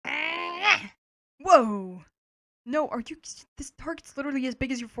Whoa! No, are you? This target's literally as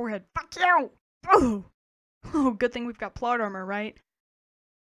big as your forehead. Fuck you! Oh! Oh, good thing we've got plot armor, right?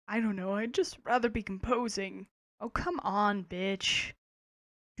 I don't know, I'd just rather be composing. Oh, come on, bitch.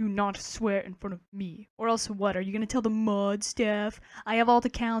 Do not swear in front of me. Or else what, are you gonna tell the mod staff? I have all the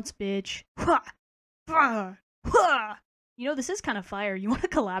counts, bitch. Ha! Ha! Ha! You know, this is kind of fire. You wanna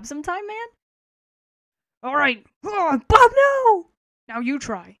collab sometime, man? Alright. Bob, no! Now you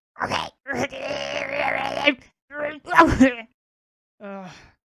try. Okay. Ugh.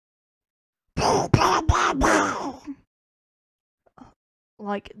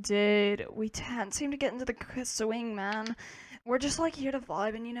 Like, dude, we can't seem to get into the swing, man. We're just like here to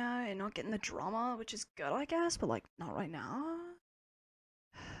vibe and, you know, and not getting the drama, which is good, I guess, but like, not right now.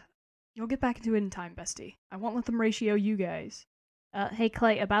 You'll get back into it in time, bestie. I won't let them ratio you guys. Hey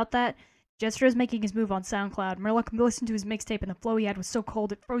Clay, about that, Jester is making his move on SoundCloud. Murloc listened to his mixtape and the flow he had was so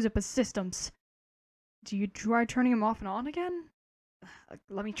cold it froze up his systems. Do you try turning him off and on again?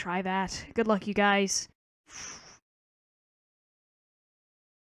 Let me try that. Good luck, you guys.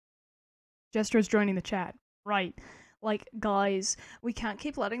 Jester's joining the chat. Right. Like, guys, we can't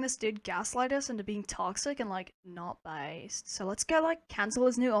keep letting this dude gaslight us into being toxic and, like, not based. So let's go, like, cancel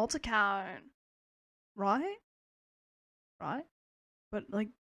his new alt account. Right? Right? But, like,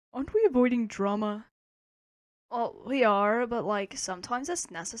 aren't we avoiding drama? Well, we are, but, like, sometimes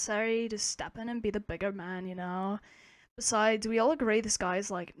it's necessary to step in and be the bigger man, you know? Besides, we all agree this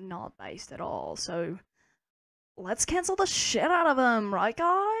guy's, like, not based at all, so let's cancel the shit out of him, right,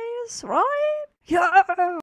 guys? Right? Yeah!